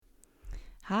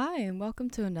Hi, and welcome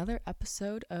to another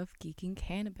episode of Geeking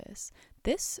Cannabis.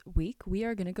 This week, we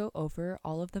are going to go over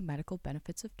all of the medical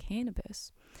benefits of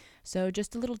cannabis. So,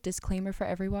 just a little disclaimer for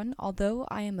everyone although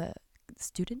I am a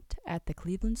student at the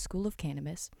Cleveland School of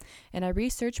Cannabis and I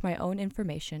research my own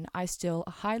information, I still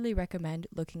highly recommend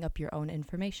looking up your own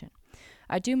information.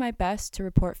 I do my best to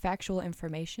report factual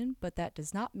information, but that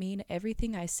does not mean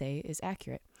everything I say is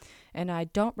accurate. And I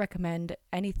don't recommend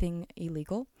anything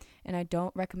illegal, and I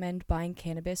don't recommend buying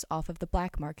cannabis off of the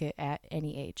black market at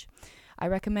any age. I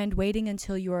recommend waiting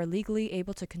until you are legally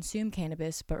able to consume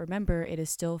cannabis, but remember it is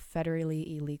still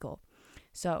federally illegal.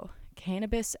 So,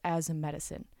 cannabis as a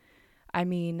medicine. I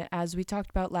mean, as we talked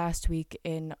about last week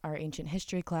in our ancient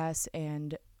history class,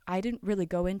 and I didn't really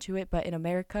go into it, but in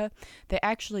America, they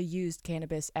actually used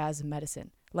cannabis as a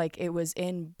medicine. Like it was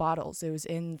in bottles, it was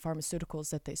in pharmaceuticals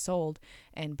that they sold.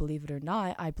 And believe it or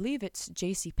not, I believe it's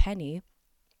J.C. Penney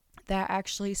that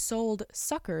actually sold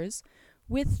suckers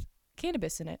with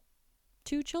cannabis in it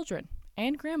to children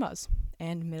and grandmas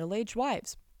and middle aged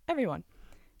wives. Everyone.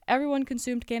 Everyone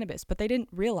consumed cannabis, but they didn't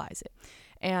realize it.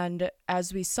 And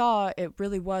as we saw, it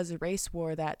really was a race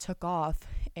war that took off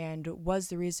and was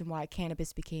the reason why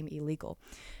cannabis became illegal.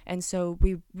 And so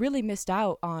we really missed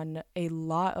out on a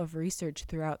lot of research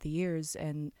throughout the years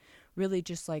and really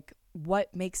just like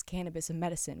what makes cannabis a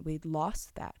medicine. We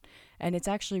lost that. And it's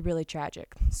actually really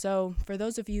tragic. So for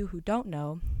those of you who don't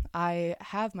know, I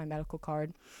have my medical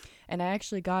card and I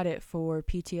actually got it for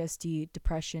PTSD,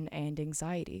 depression, and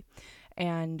anxiety.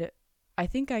 And I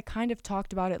think I kind of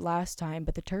talked about it last time,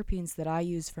 but the terpenes that I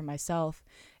use for myself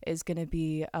is going to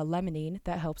be a limonene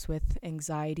that helps with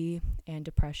anxiety and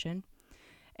depression,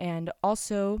 and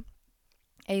also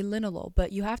a linalool.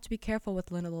 But you have to be careful with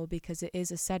linalool because it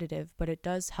is a sedative, but it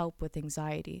does help with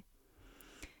anxiety.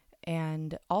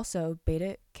 And also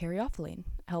beta caryophyllene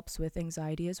helps with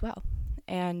anxiety as well.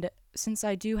 And since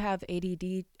I do have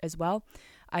ADD as well,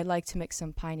 I like to mix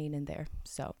some pinene in there.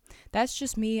 So that's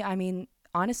just me. I mean,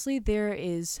 honestly, there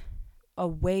is a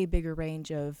way bigger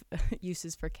range of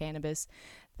uses for cannabis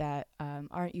that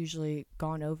aren't usually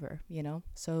gone over,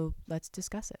 So let's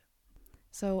discuss it.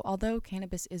 So, although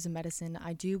cannabis is a medicine,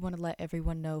 I do want to let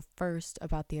everyone know first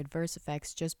about the adverse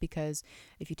effects just because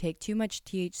if you take too much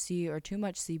THC or too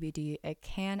much CBD, it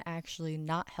can actually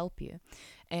not help you.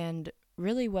 And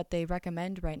really, what they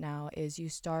recommend right now is you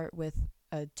start with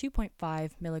a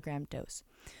 2.5 milligram dose.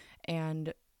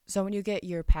 And so when you get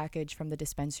your package from the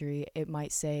dispensary, it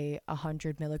might say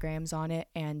 100 milligrams on it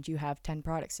and you have 10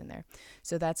 products in there.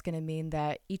 So that's going to mean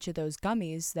that each of those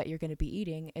gummies that you're going to be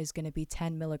eating is going to be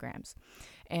 10 milligrams.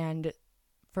 And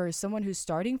for someone who's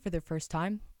starting for their first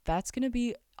time, that's going to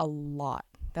be a lot.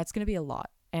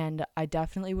 And I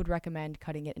definitely would recommend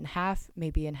cutting it in half,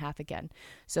 maybe in half again.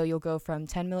 So you'll go from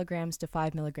 10 milligrams to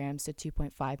 5 milligrams to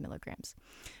 2.5 milligrams.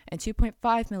 And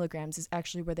 2.5 milligrams is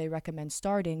actually where they recommend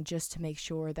starting just to make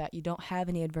sure that you don't have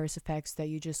any adverse effects, that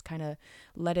you just kind of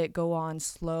let it go on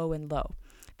slow and low.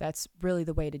 That's really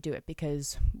the way to do it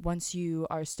because once you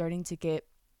are starting to get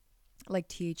like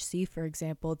THC, for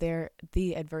example,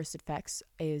 the adverse effects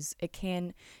is it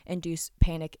can induce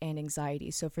panic and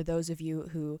anxiety. So for those of you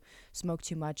who smoke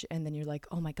too much and then you're like,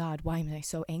 oh my God, why am I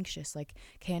so anxious? Like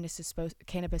cannabis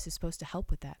is supposed to help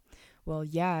with that. Well,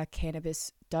 yeah,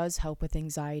 cannabis does help with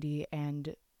anxiety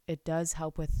and it does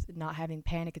help with not having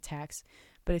panic attacks.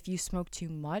 But if you smoke too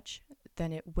much,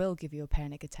 then it will give you a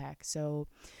panic attack. So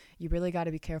you really got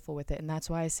to be careful with it. And that's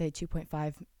why I say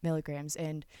 2.5 milligrams.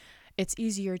 And it's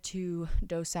easier to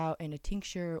dose out in a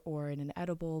tincture or in an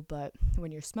edible, but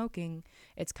when you're smoking,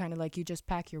 it's kind of like you just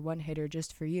pack your one hitter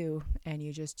just for you and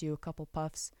you just do a couple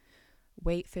puffs,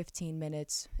 wait 15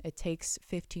 minutes. It takes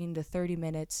 15 to 30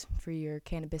 minutes for your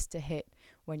cannabis to hit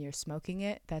when you're smoking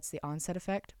it. That's the onset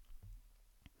effect.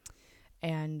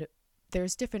 And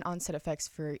there's different onset effects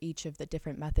for each of the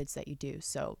different methods that you do.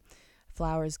 So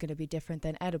flower is going to be different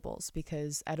than edibles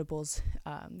because edibles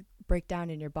break down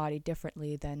in your body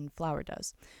differently than flower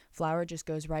does. Flower just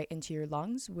goes right into your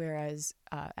lungs, whereas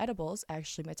edibles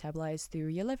actually metabolize through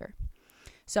your liver.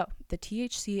 So the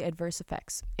THC adverse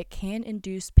effects. It can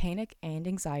induce panic and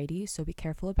anxiety, so be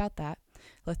careful about that.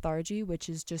 Lethargy, which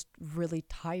is just really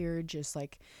tired, just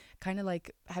like kind of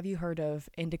like, have you heard of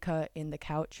indica in the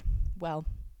couch? Well,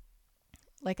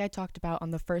 like I talked about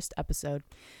on the first episode,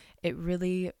 it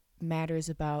really matters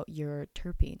about your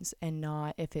terpenes and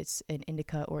not if it's an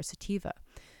indica or sativa.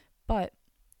 But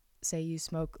say you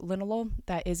smoke linalool,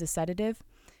 that is a sedative,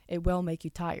 it will make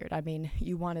you tired. I mean,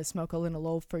 you want to smoke a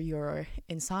linalool for your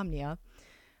insomnia,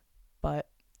 but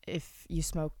if you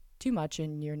smoke too much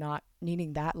and you're not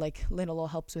needing that, like linalool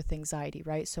helps with anxiety,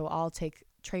 right? So I'll take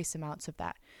trace amounts of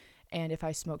that. And if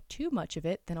I smoke too much of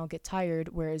it, then I'll get tired,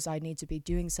 whereas I need to be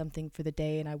doing something for the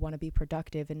day and I want to be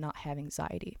productive and not have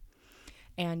anxiety.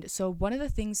 And so one of the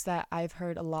things that I've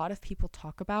heard a lot of people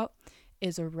talk about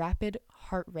is a rapid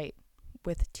heart rate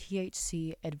with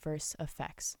THC adverse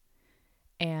effects.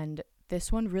 And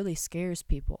this one really scares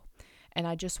people. And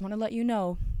I just want to let you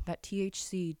know that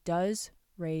THC does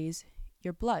raise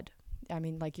your blood. I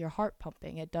mean, like your heart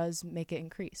pumping, it does make it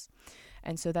increase.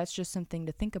 And so that's just something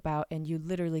to think about, and you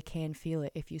literally can feel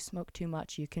it. If you smoke too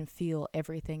much, you can feel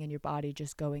everything in your body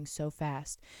just going so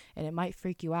fast, and it might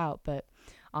freak you out, but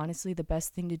honestly, the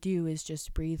best thing to do is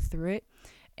just breathe through it.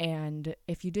 And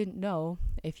if you didn't know,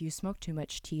 if you smoke too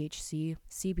much THC,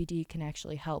 CBD can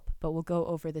actually help. But we'll go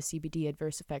over the CBD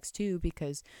adverse effects too,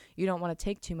 because you don't want to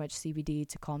take too much CBD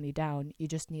to calm you down. You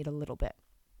just need a little bit.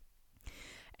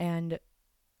 And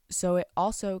so it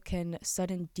also can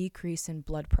sudden decrease in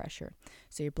blood pressure.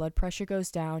 So your blood pressure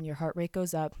goes down, your heart rate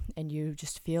goes up, and you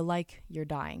just feel like you're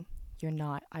dying. You're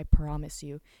not, I promise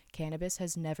you. Cannabis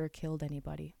has never killed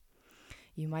anybody.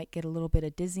 You might get a little bit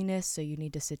of dizziness, so you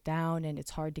need to sit down, and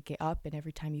it's hard to get up, and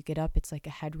every time you get up, it's like a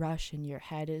head rush, and your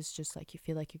head is just like you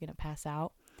feel like you're going to pass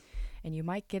out. And you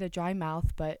might get a dry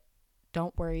mouth, but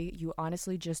don't worry, you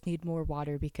honestly just need more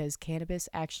water because cannabis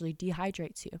actually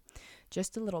dehydrates you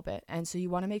just a little bit. And so you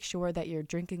want to make sure that you're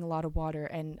drinking a lot of water,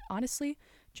 and honestly,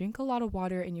 drink a lot of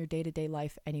water in your day-to-day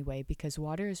life anyway, because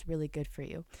water is really good for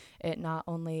you. It not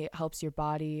only helps your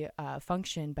body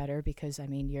function better, because I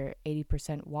mean you're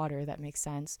 80% water, that makes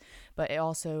sense, but it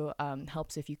also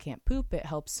helps if you can't poop. It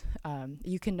helps,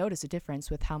 you can notice a difference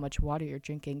with how much water you're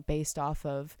drinking based off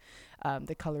of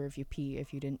the color of your pee.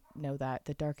 If you didn't know that,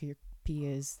 the darker your pee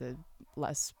is, the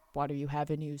less water you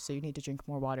have in you, so you need to drink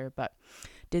more water. But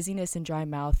dizziness and dry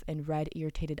mouth and red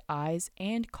irritated eyes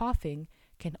and coughing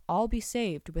can all be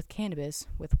saved with cannabis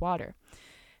with water.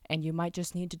 And you might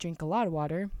just need to drink a lot of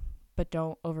water, but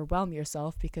don't overwhelm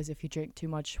yourself, because if you drink too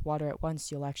much water at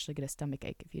once, you'll actually get a stomach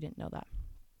ache if you didn't know that.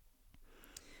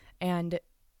 And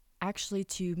actually,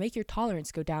 to make your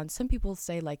tolerance go down, some people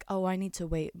say like, oh, I need to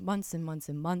wait months and months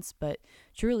and months, but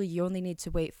truly you only need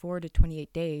to wait 4 to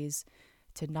 28 days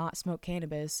to not smoke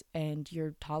cannabis, and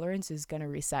your tolerance is going to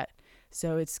reset.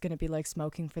 So it's going to be like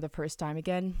smoking for the first time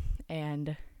again,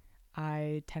 and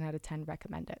I 10 out of 10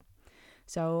 recommend it.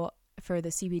 So for the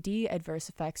CBD adverse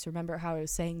effects, remember how I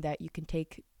was saying that you can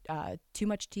take too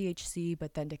much THC,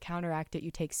 but then to counteract it,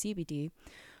 you take CBD.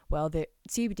 Well, the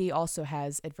CBD also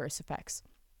has adverse effects.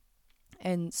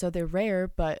 And so they're rare,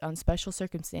 but on special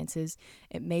circumstances,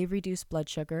 it may reduce blood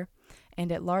sugar, and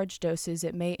at large doses,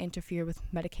 it may interfere with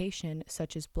medication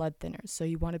such as blood thinners. So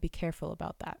you want to be careful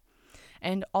about that.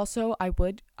 And also, I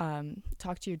would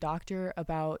talk to your doctor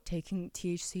about taking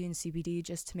THC and CBD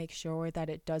just to make sure that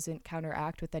it doesn't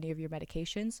counteract with any of your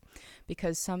medications,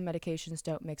 because some medications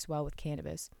don't mix well with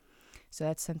cannabis. So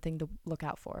that's something to look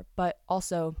out for. But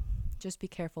also, just be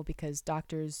careful, because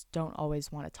doctors don't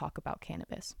always want to talk about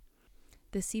cannabis.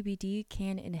 The CBD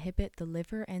can inhibit the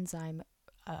liver enzyme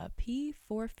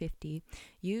P450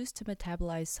 used to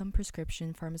metabolize some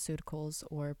prescription pharmaceuticals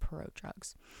or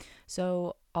prodrugs.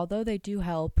 So although they do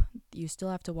help, you still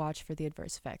have to watch for the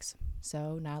adverse effects.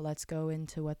 So now let's go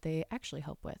into what they actually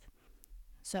help with.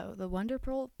 So the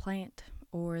wonderful plant,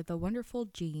 or the wonderful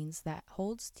genes that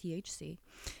holds THC,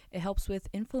 it helps with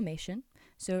inflammation,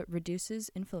 so it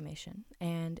reduces inflammation,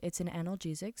 and it's an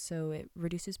analgesic, so it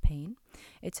reduces pain.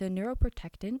 It's a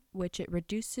neuroprotectant, which it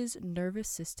reduces nervous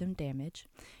system damage.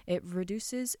 It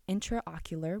reduces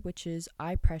intraocular, which is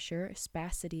eye pressure,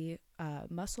 spasticity,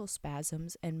 muscle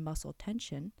spasms, and muscle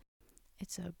tension.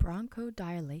 It's a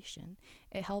bronchodilation.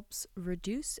 It helps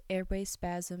reduce airway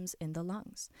spasms in the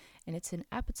lungs, and it's an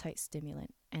appetite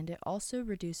stimulant, and it also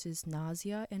reduces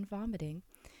nausea and vomiting.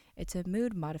 It's a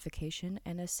mood modification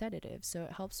and a sedative, so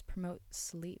it helps promote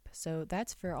sleep. So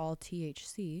that's for all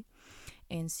THC.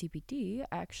 And CBD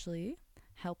actually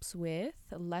helps with,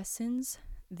 lessens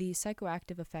the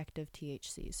psychoactive effect of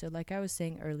THC. So like I was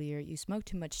saying earlier, you smoke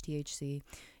too much THC,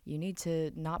 you need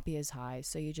to not be as high.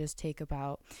 So you just take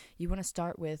about, you want to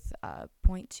start with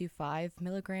 0.25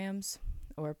 milligrams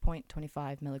or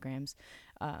 0.25 milligrams.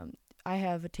 I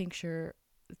have a tincture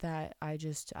that I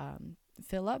just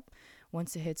fill up.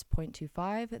 Once it hits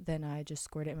 0.25, then I just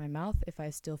squirt it in my mouth. If I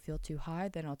still feel too high,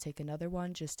 then I'll take another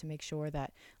one, just to make sure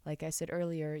that, like I said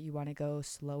earlier, you want to go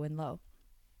slow and low.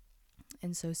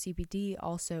 And so CBD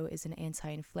also is an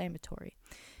anti-inflammatory.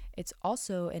 It's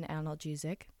also an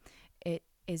analgesic. It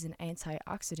is an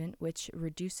antioxidant, which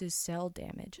reduces cell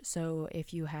damage. So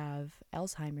if you have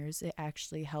Alzheimer's, it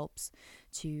actually helps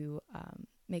to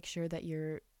make sure that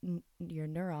your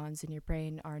neurons in your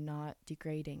brain are not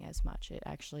degrading as much. It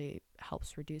actually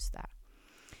helps reduce that.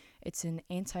 It's an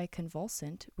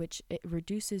anticonvulsant, which it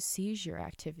reduces seizure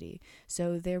activity.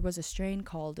 So there was a strain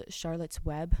called Charlotte's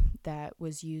Web that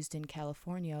was used in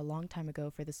California a long time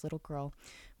ago for this little girl,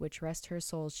 which, rest her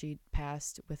soul, she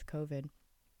passed with COVID.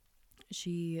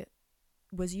 She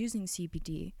was using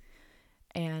CBD,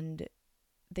 and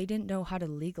they didn't know how to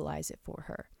legalize it for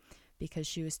her because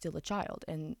she was still a child.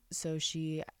 And so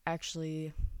she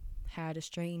actually had a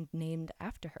strain named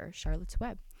after her, Charlotte's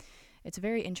Web. It's a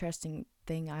very interesting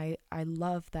thing. I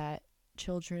love that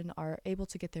children are able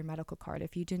to get their medical card.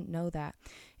 If you didn't know that,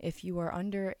 if you are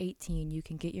under 18, you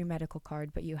can get your medical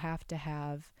card, but you have to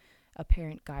have a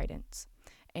parent guidance.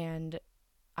 And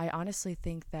I honestly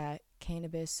think that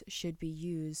cannabis should be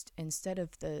used instead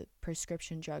of the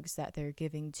prescription drugs that they're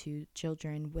giving to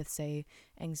children with, say,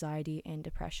 anxiety and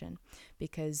depression,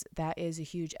 because that is a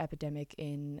huge epidemic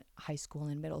in high school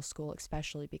and middle school,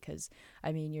 especially because,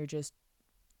 I mean, you're just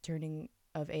turning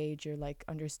of age, you're like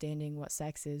understanding what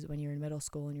sex is when you're in middle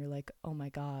school, and you're like, oh my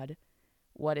God,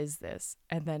 what is this?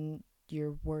 And then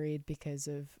you're worried because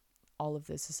of all of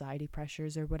the society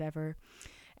pressures or whatever.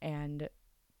 And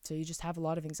so you just have a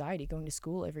lot of anxiety going to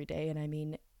school every day. And I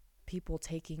mean, people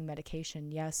taking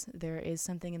medication, yes, there is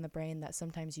something in the brain that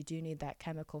sometimes you do need that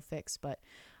chemical fix, but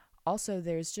also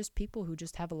there's just people who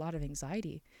just have a lot of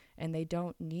anxiety and they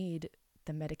don't need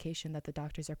the medication that the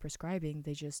doctors are prescribing.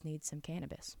 They just need some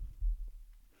cannabis.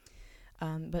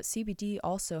 But CBD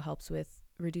also helps with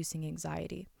reducing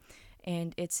anxiety,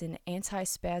 and it's an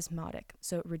antispasmodic,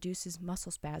 so it reduces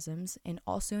muscle spasms, and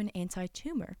also an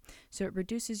anti-tumor, so it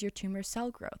reduces your tumor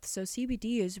cell growth. So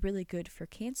CBD is really good for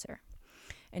cancer,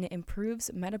 and it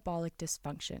improves metabolic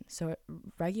dysfunction, so it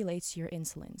regulates your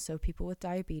insulin. So people with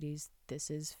diabetes, this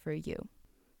is for you.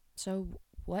 So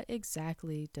what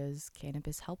exactly does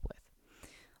cannabis help with?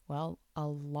 Well, a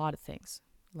lot of things,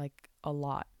 like a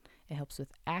lot. It helps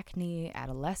with acne,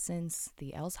 adolescence,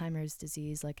 the Alzheimer's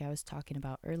disease, like I was talking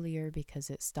about earlier, because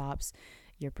it stops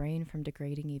your brain from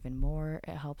degrading even more.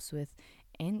 It helps with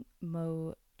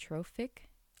amyotrophic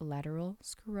lateral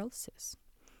sclerosis.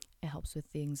 It helps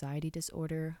with the anxiety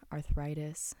disorder,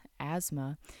 arthritis,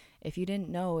 asthma. If you didn't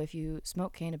know, if you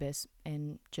smoke cannabis,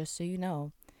 and just so you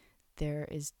know, there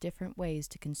is different ways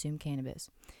to consume cannabis.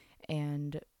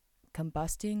 And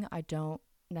combusting, I don't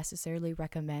necessarily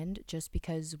recommend, just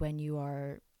because when you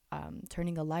are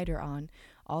turning a lighter on,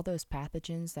 all those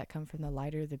pathogens that come from the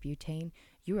lighter, the butane,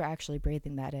 you are actually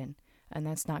breathing that in, and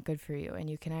that's not good for you, and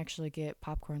you can actually get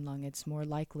popcorn lung. It's more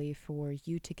likely for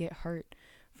you to get hurt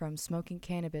from smoking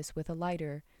cannabis with a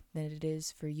lighter than it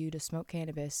is for you to smoke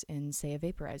cannabis in, say, a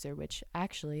vaporizer, which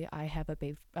actually I have a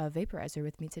vaporizer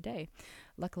with me today.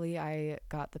 Luckily, I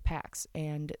got the packs,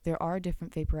 and there are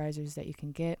different vaporizers that you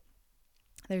can get.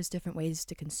 There's different ways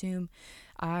to consume.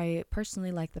 I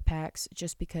personally like the packs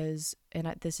just because,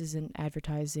 and this isn't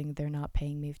advertising, they're not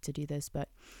paying me to do this, but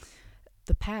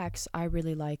the packs I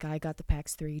really like. I got the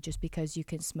packs 3 just because you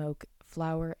can smoke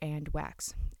flower and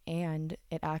wax, and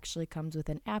it actually comes with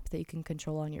an app that you can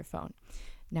control on your phone.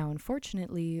 Now,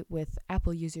 unfortunately, with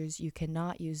Apple users, you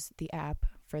cannot use the app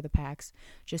for the packs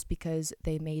just because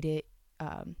they made it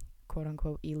quote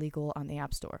unquote illegal on the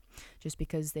App Store, just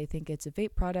because they think it's a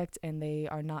vape product and they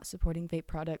are not supporting vape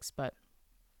products. But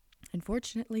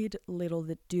unfortunately, little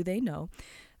do they know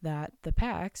that the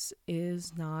PAX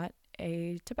is not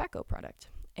a tobacco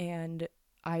product. And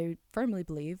I firmly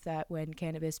believe that when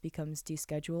cannabis becomes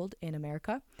descheduled in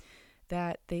America,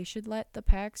 that they should let the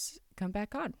PAX come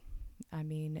back on. I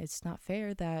mean, it's not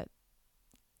fair that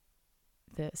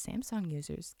the Samsung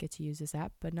users get to use this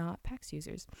app, but not PAX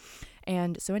users.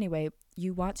 And so anyway,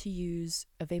 you want to use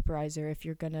a vaporizer if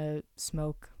you're going to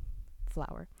smoke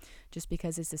flower, just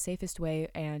because it's the safest way.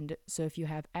 And so if you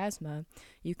have asthma,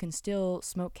 you can still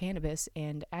smoke cannabis,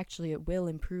 and actually it will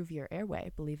improve your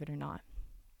airway, believe it or not.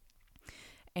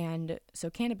 And so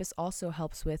cannabis also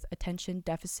helps with attention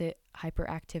deficit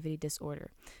hyperactivity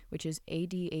disorder, which is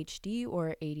ADHD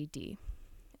or ADD.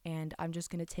 And I'm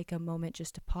just going to take a moment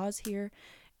just to pause here.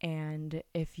 And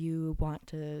if you want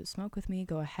to smoke with me,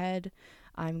 go ahead.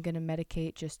 I'm going to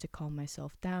medicate just to calm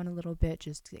myself down a little bit,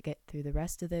 just to get through the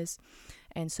rest of this.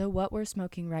 And so what we're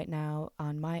smoking right now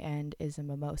on my end is a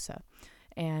mimosa.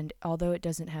 And although it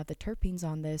doesn't have the terpenes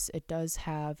on this, it does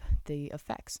have the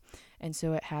effects. And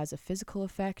so it has a physical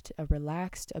effect, a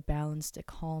relaxed, a balanced, a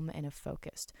calm, and a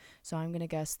focused. So I'm going to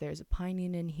guess there's a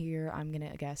pinene in here. I'm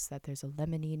going to guess that there's a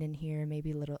limonene in here,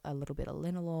 maybe a little bit of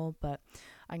linalool. But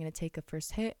I'm going to take a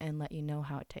first hit and let you know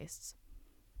how it tastes.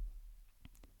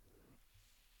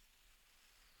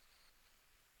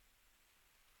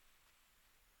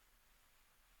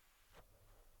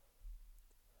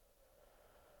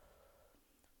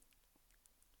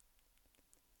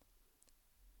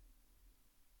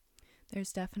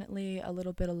 There's definitely a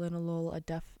little bit of linalool,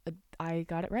 I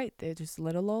got it right. There's just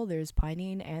linalool, there's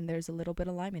pinene, and there's a little bit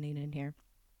of limonene in here.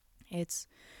 It's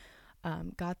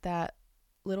got that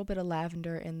little bit of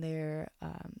lavender in there.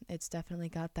 It's definitely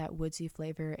got that woodsy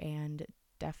flavor and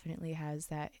definitely has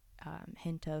that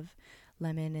hint of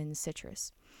lemon and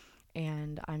citrus.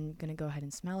 And I'm going to go ahead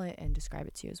and smell it and describe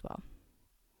it to you as well.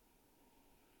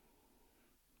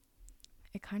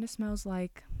 It kind of smells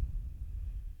like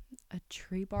a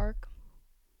tree bark.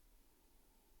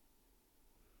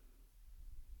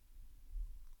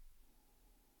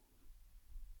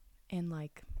 And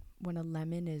like when a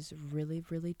lemon is really,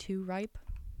 really too ripe,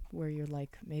 where you're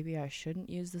like, maybe I shouldn't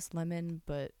use this lemon,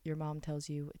 but your mom tells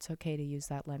you it's okay to use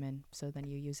that lemon, so then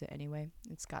you use it anyway.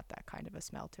 It's got that kind of a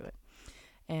smell to it.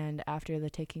 And after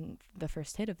taking the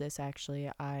first hit of this,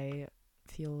 actually, I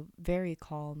feel very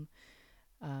calm.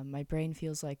 My brain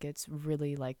feels like it's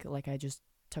really like I just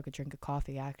took a drink of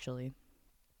coffee, actually.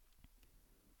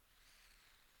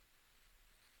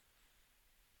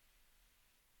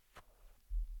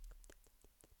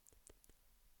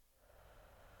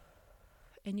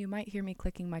 And you might hear me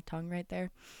clicking my tongue right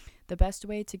there. The best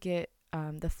way to get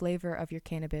the flavor of your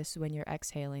cannabis when you're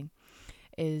exhaling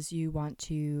is you want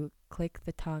to click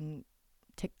your tongue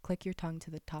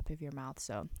to the top of your mouth.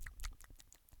 So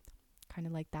kind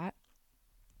of like that.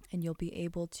 And you'll be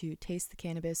able to taste the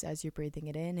cannabis as you're breathing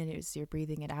it in and as you're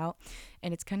breathing it out.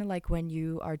 And it's kind of like when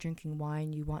you are drinking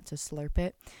wine, you want to slurp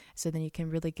it. So then you can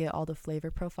really get all the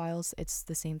flavor profiles. It's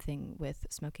the same thing with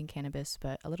smoking cannabis,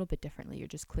 but a little bit differently. You're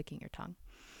just clicking your tongue.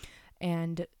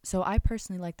 And so I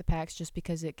personally like the PAX just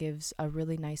because it gives a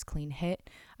really nice clean hit.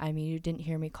 I mean, you didn't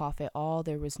hear me cough at all.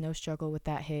 There was no struggle with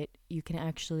that hit. You can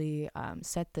actually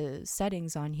set the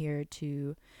settings on here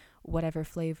to whatever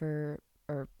flavor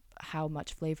or how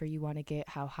much flavor you want to get,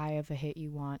 how high of a hit you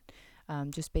want,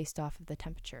 just based off of the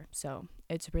temperature. So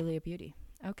it's really a beauty.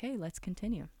 Okay, let's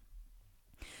continue.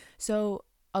 So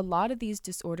a lot of these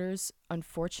disorders,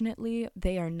 unfortunately,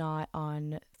 they are not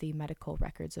on the medical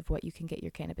records of what you can get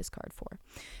your cannabis card for.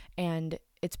 And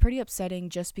it's pretty upsetting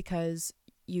just because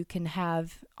you can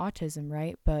have autism,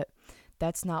 right? But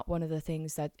that's not one of the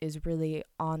things that is really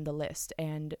on the list.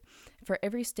 And for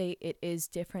every state, it is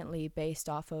differently based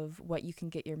off of what you can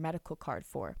get your medical card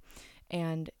for.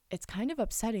 And it's kind of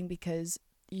upsetting because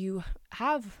you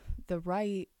have the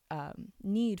right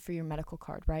need for your medical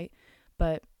card, right?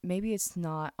 But maybe it's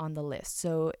not on the list.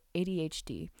 So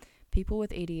ADHD, people with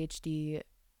ADHD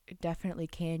definitely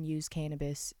can use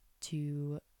cannabis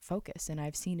to focus, and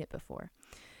I've seen it before.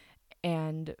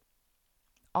 And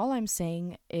all I'm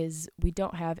saying is we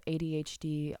don't have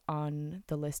ADHD on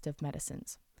the list of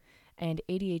medicines. And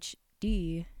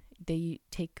ADHD, they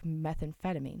take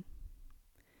methamphetamine.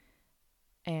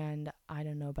 And I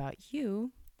don't know about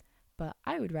you, but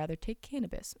I would rather take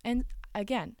cannabis. And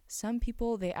again, some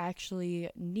people, they actually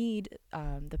need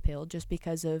the pill just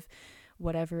because of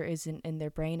whatever is in their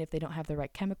brain, if they don't have the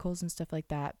right chemicals and stuff like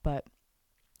that. But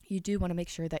you do want to make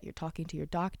sure that you're talking to your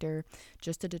doctor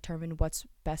just to determine what's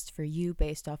best for you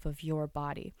based off of your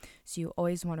body. So you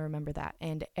always want to remember that.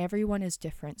 And everyone is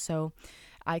different. So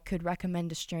I could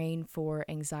recommend a strain for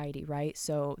anxiety, right?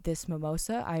 So this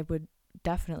mimosa, I would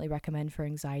definitely recommend for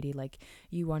anxiety. Like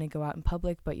you want to go out in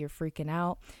public, but you're freaking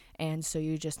out. And so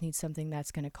you just need something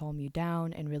that's going to calm you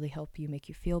down and really help you, make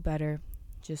you feel better.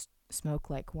 Just smoke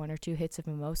like 1 or 2 hits of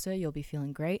mimosa, you'll be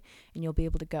feeling great and you'll be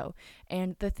able to go.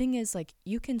 And the thing is, like,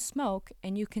 you can smoke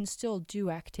and you can still do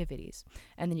activities,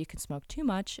 and then you can smoke too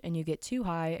much and you get too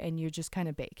high and you're just kind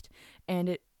of baked. And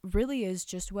it really is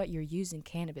just what you're using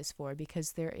cannabis for,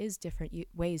 because there is different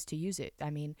ways to use it.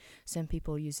 I mean, some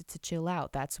people use it to chill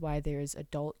out. That's why there's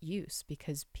adult use,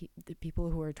 because the people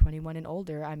who are 21 and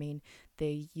older, I mean,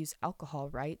 they use alcohol,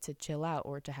 right, to chill out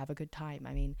or to have a good time.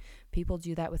 I mean, people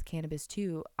do that with cannabis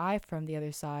too. I, from the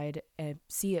other side,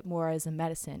 see it more as a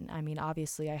medicine. I mean,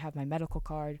 obviously I have my medical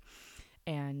card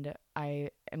and I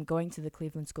am going to the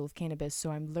Cleveland School of Cannabis, so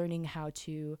I'm learning how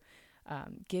to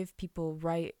give people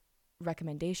right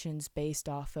recommendations based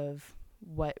off of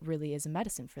what really is a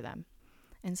medicine for them.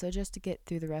 And so just to get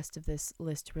through the rest of this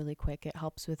list really quick, it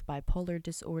helps with bipolar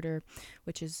disorder,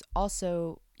 which is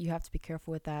also, you have to be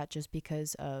careful with that just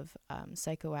because of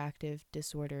psychoactive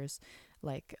disorders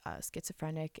like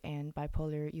schizophrenic and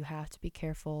bipolar. You have to be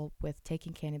careful with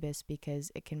taking cannabis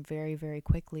because it can very, very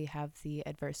quickly have the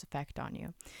adverse effect on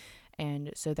you.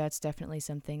 And so that's definitely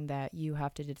something that you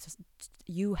have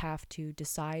to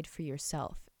decide for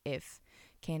yourself if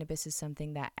cannabis is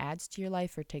something that adds to your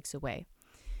life or takes away.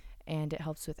 And it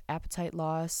helps with appetite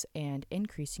loss and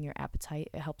increasing your appetite.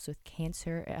 It helps with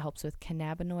cancer. It helps with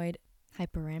cannabinoid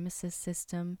hyperemesis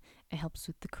system. It helps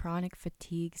with the chronic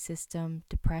fatigue system,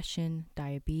 depression,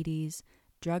 diabetes,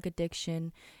 drug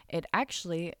addiction. It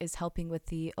actually is helping with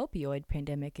the opioid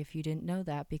pandemic, if you didn't know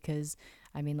that, because,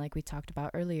 I mean, like we talked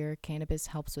about earlier, cannabis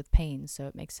helps with pain, so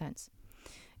it makes sense.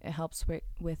 It helps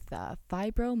with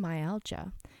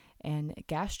fibromyalgia and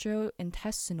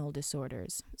gastrointestinal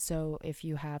disorders. So if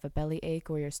you have a belly ache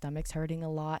or your stomach's hurting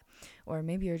a lot, or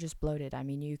maybe you're just bloated, I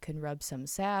mean, you can rub some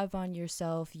salve on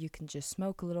yourself, you can just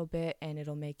smoke a little bit, and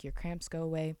it'll make your cramps go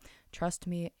away. Trust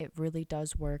me, it really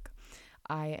does work.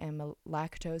 I am a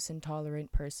lactose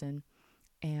intolerant person,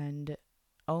 and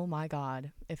oh my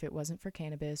God, if it wasn't for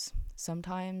cannabis,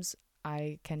 sometimes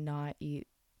I cannot eat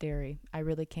dairy. I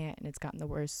really can't, and it's gotten the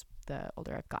worse the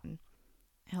older I've gotten.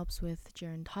 It helps with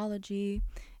gerontology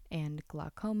and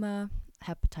glaucoma,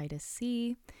 hepatitis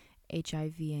C,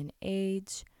 HIV and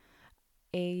AIDS,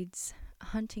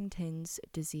 Huntington's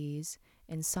disease,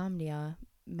 insomnia,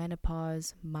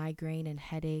 menopause, migraine and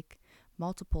headache,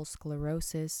 multiple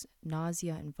sclerosis,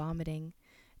 nausea and vomiting,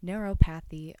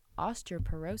 neuropathy,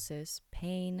 osteoporosis,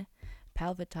 pain,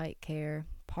 palliative care,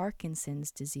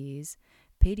 Parkinson's disease,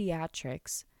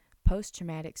 pediatrics,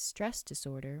 post-traumatic stress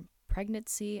disorder,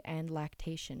 pregnancy, and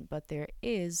lactation. But there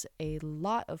is a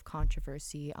lot of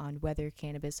controversy on whether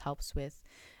cannabis helps with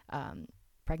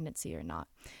pregnancy or not.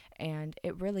 And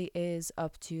it really is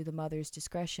up to the mother's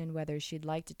discretion whether she'd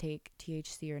like to take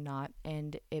THC or not.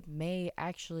 And it may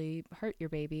actually hurt your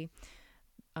baby.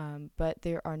 But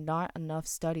there are not enough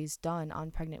studies done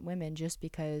on pregnant women just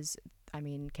because, I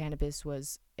mean, cannabis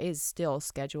is still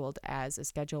scheduled as a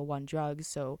Schedule 1 drug,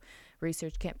 so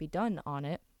research can't be done on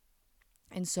it.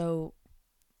 And so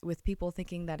with people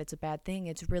thinking that it's a bad thing,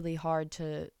 it's really hard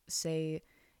to say,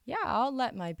 yeah, I'll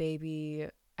let my baby,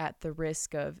 at the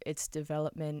risk of its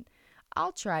development,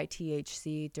 I'll try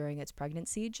THC during its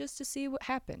pregnancy just to see what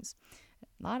happens.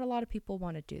 Not a lot of people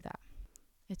want to do that.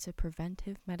 It's a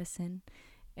preventive medicine.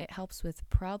 It helps with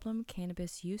problem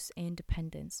cannabis use and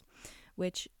dependence,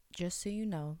 which, just so you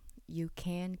know, you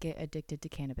can get addicted to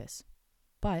cannabis,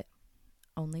 but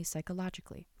only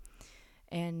psychologically.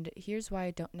 And here's why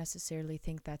I don't necessarily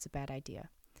think that's a bad idea,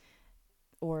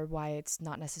 or why it's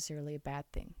not necessarily a bad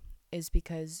thing, is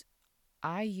because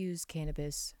I use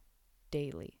cannabis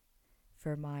daily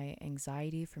for my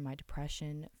anxiety, for my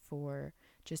depression, for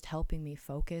just helping me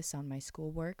focus on my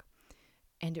schoolwork,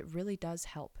 and it really does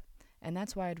help. And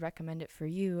that's why I'd recommend it for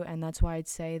you, and that's why I'd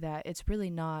say that it's really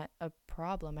not a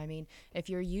problem. I mean, if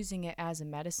you're using it as a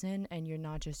medicine and you're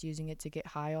not just using it to get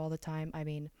high all the time, I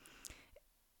mean,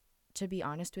 to be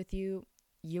honest with you,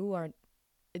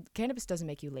 cannabis doesn't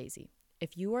make you lazy.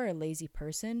 If you are a lazy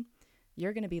person,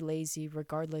 you're going to be lazy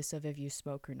regardless of if you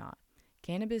smoke or not.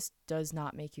 Cannabis does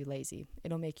not make you lazy.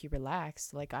 It'll make you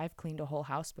relaxed. Like, I've cleaned a whole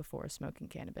house before smoking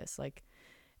cannabis. Like,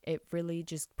 it really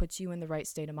just puts you in the right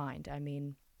state of mind. I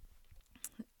mean,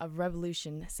 a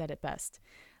revolution said it best.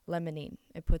 Limonene.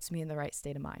 It puts me in the right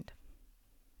state of mind.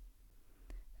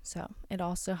 So, it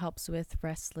also helps with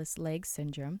restless leg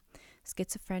syndrome,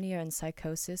 schizophrenia, and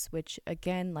psychosis, which,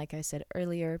 again, like I said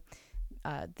earlier,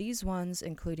 these ones,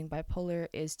 including bipolar,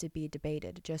 is to be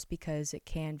debated just because it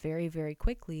can very, very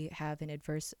quickly have an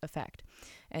adverse effect.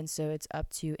 And so it's up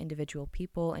to individual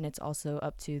people, and it's also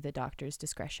up to the doctor's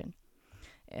discretion.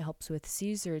 It helps with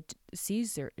seizure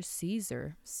seizure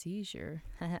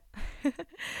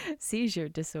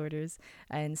disorders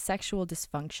and sexual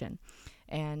dysfunction.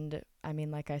 And I mean,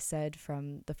 like I said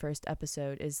from the first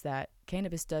episode, is that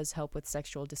cannabis does help with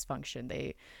sexual dysfunction.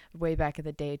 They, way back in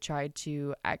the day, tried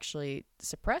to actually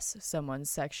suppress someone's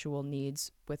sexual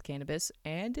needs with cannabis,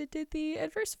 and it did the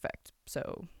adverse effect.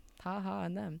 So, haha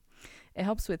on them. It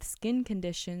helps with skin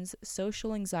conditions,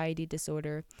 social anxiety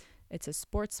disorder. It's a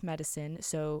sports medicine,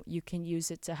 so you can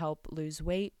use it to help lose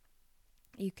weight.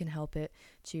 You can help it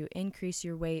to increase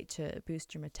your weight, to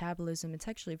boost your metabolism. It's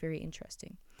actually very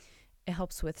interesting. It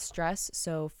helps with stress.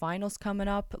 So finals coming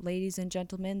up, ladies and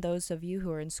gentlemen, those of you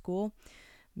who are in school,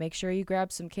 make sure you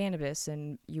grab some cannabis,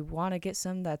 and you want to get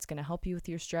some that's going to help you with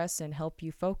your stress and help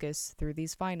you focus through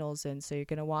these finals. And so you're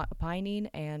going to want a pinene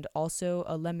and also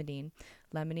a limonene.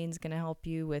 Limonene's going to help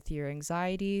you with your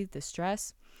anxiety, the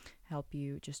stress, help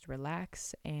you just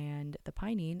relax, and the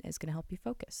pinene is going to help you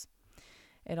focus.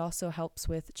 It also helps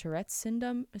with Tourette's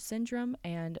syndrome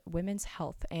and women's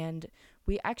health. And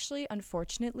we actually,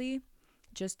 unfortunately,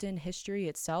 just in history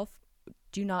itself,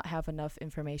 do not have enough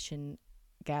information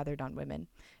gathered on women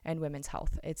and women's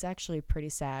health. It's actually pretty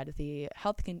sad. The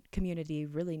health community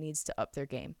really needs to up their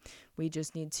game. We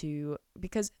just need to,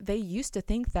 because they used to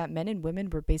think that men and women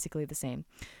were basically the same.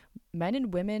 Men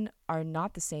and women are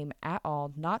not the same at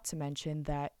all, not to mention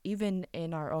that even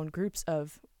in our own groups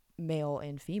of male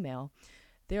and female,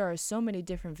 there are so many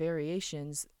different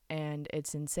variations, and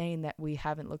it's insane that we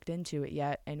haven't looked into it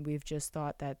yet, and we've just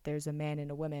thought that there's a man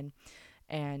and a woman,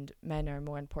 and men are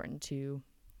more important to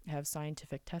have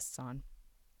scientific tests on.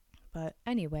 But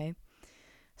anyway,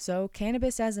 so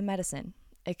cannabis as a medicine,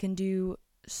 it can do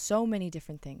so many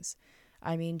different things.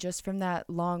 I mean, just from that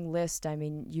long list, I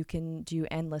mean, you can do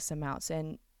endless amounts.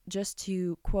 And just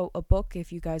to quote a book,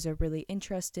 if you guys are really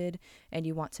interested and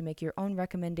you want to make your own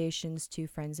recommendations to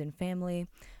friends and family,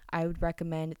 I would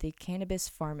recommend The Cannabis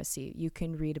Pharmacy. You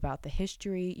can read about the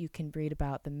history, you can read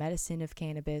about the medicine of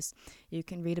cannabis, you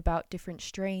can read about different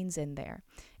strains in there.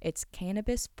 It's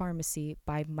Cannabis Pharmacy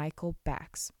by Michael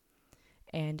Bax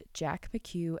and Jack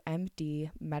McHugh, MD,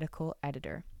 medical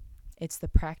editor. It's the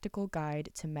practical guide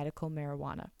to medical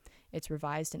marijuana. It's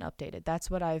revised and updated. That's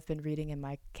what I've been reading in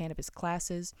my cannabis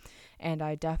classes, and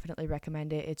I definitely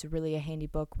recommend it. It's really a handy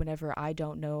book whenever I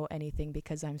don't know anything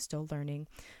because I'm still learning.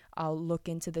 I'll look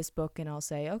into this book and I'll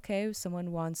say, okay,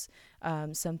 someone wants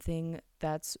something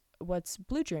that's what's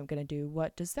Blue Dream going to do?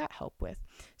 What does that help with?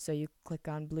 So you click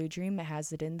on Blue Dream, it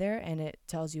has it in there, and it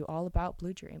tells you all about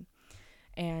Blue Dream.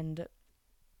 And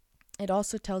it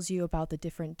also tells you about the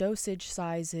different dosage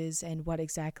sizes and what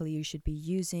exactly you should be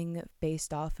using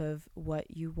based off of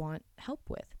what you want help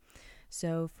with.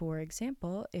 So, for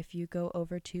example, if you go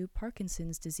over to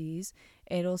Parkinson's disease,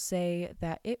 it'll say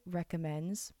that it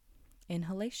recommends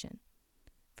inhalation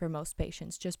for most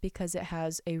patients just because it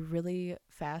has a really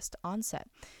fast onset.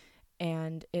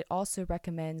 And it also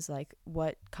recommends like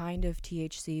what kind of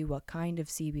THC, what kind of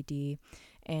CBD,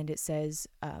 and it says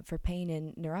for pain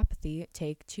and neuropathy,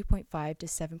 take 2.5 to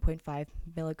 7.5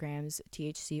 milligrams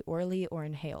THC orally or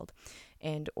inhaled.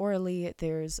 And orally,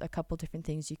 there's a couple different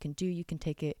things you can do. You can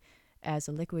take it as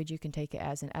a liquid, you can take it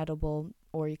as an edible,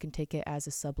 or you can take it as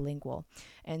a sublingual.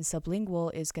 And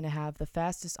sublingual is going to have the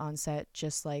fastest onset,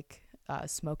 just like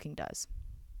smoking does.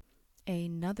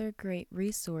 Another great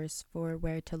resource for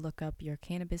where to look up your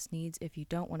cannabis needs if you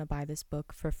don't want to buy this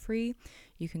book for free,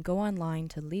 you can go online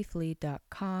to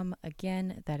leafly.com.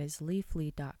 Again, that is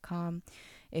leafly.com.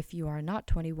 If you are not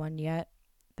 21 yet,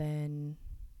 then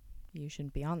you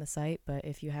shouldn't be on the site, but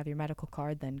if you have your medical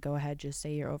card, then go ahead, just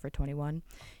say you're over 21.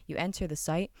 You enter the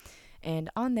site, and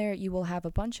on there you will have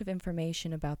a bunch of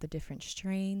information about the different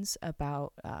strains,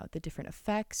 about the different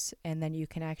effects, and then you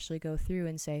can actually go through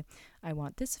and say, I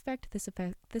want this effect, this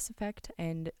effect, this effect,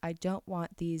 and I don't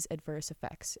want these adverse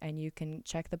effects. And you can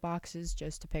check the boxes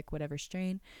just to pick whatever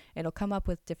strain. It'll come up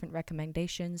with different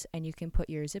recommendations, and you can put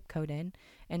your zip code in,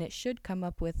 and it should come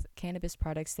up with cannabis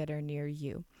products that are near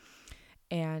you.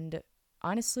 And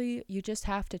honestly, you just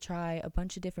have to try a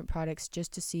bunch of different products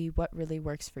just to see what really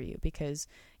works for you, because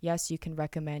yes, you can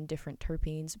recommend different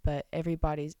terpenes, but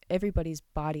everybody's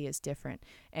body is different.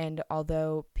 And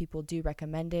although people do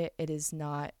recommend it, it is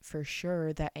not for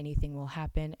sure that anything will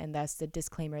happen, and that's the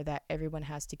disclaimer that everyone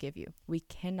has to give you. We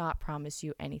cannot promise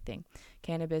you anything.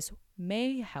 Cannabis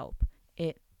may help.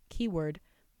 It, keyword,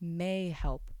 may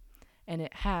help, and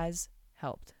it has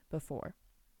helped before.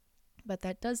 But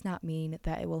that does not mean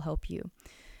that it will help you.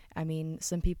 I mean,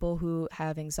 some people who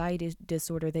have anxiety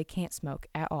disorder, they can't smoke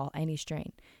at all, any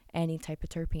strain, any type of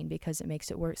terpene, because it makes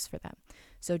it worse for them.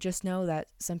 So just know that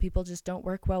some people just don't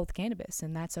work well with cannabis,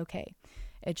 and that's okay.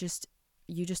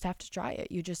 You just have to try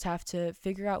it. You just have to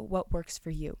figure out what works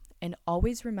for you. And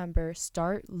always remember,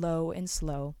 start low and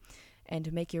slow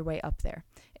and make your way up there.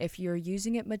 If you're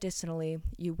using it medicinally,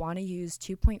 you want to use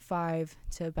 2.5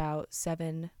 to about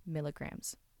 7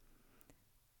 milligrams.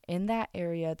 In that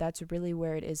area, that's really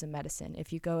where it is in medicine.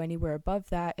 If you go anywhere above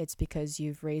that, it's because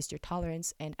you've raised your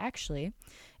tolerance. And actually,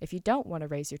 if you don't want to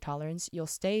raise your tolerance, you'll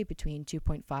stay between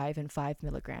 2.5 and 5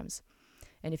 milligrams.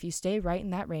 And if you stay right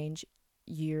in that range,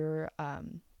 you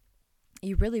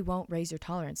really won't raise your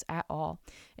tolerance at all.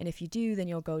 And if you do, then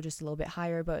you'll go just a little bit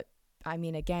higher. But I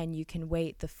mean, again, you can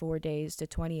wait the 4 days to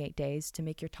 28 days to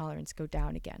make your tolerance go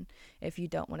down again. If you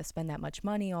don't want to spend that much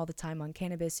money all the time on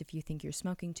cannabis, if you think you're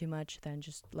smoking too much, then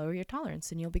just lower your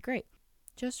tolerance and you'll be great.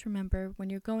 Just remember,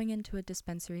 when you're going into a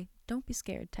dispensary, don't be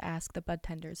scared to ask the bud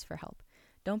tenders for help.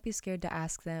 Don't be scared to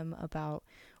ask them about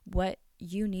what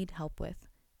you need help with,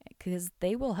 because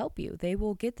they will help you. They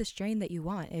will get the strain that you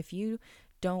want. If you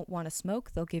don't want to smoke,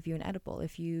 they'll give you an edible.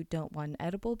 If you don't want an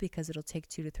edible because it'll take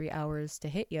 2 to 3 hours to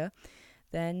hit you,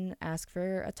 then ask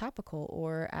for a topical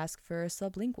or ask for a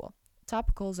sublingual.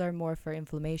 Topicals are more for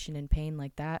inflammation and pain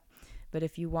like that. But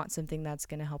if you want something that's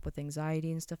going to help with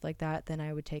anxiety and stuff like that, then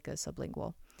I would take a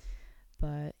sublingual.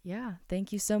 But yeah,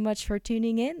 thank you so much for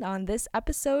tuning in on this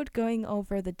episode going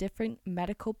over the different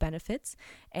medical benefits.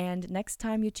 And next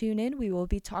time you tune in, we will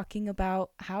be talking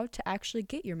about how to actually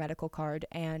get your medical card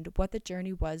and what the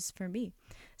journey was for me.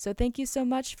 So thank you so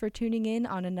much for tuning in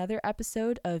on another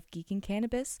episode of Geeking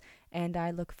Cannabis, and I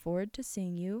look forward to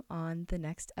seeing you on the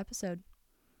next episode.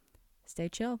 Stay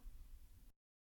chill.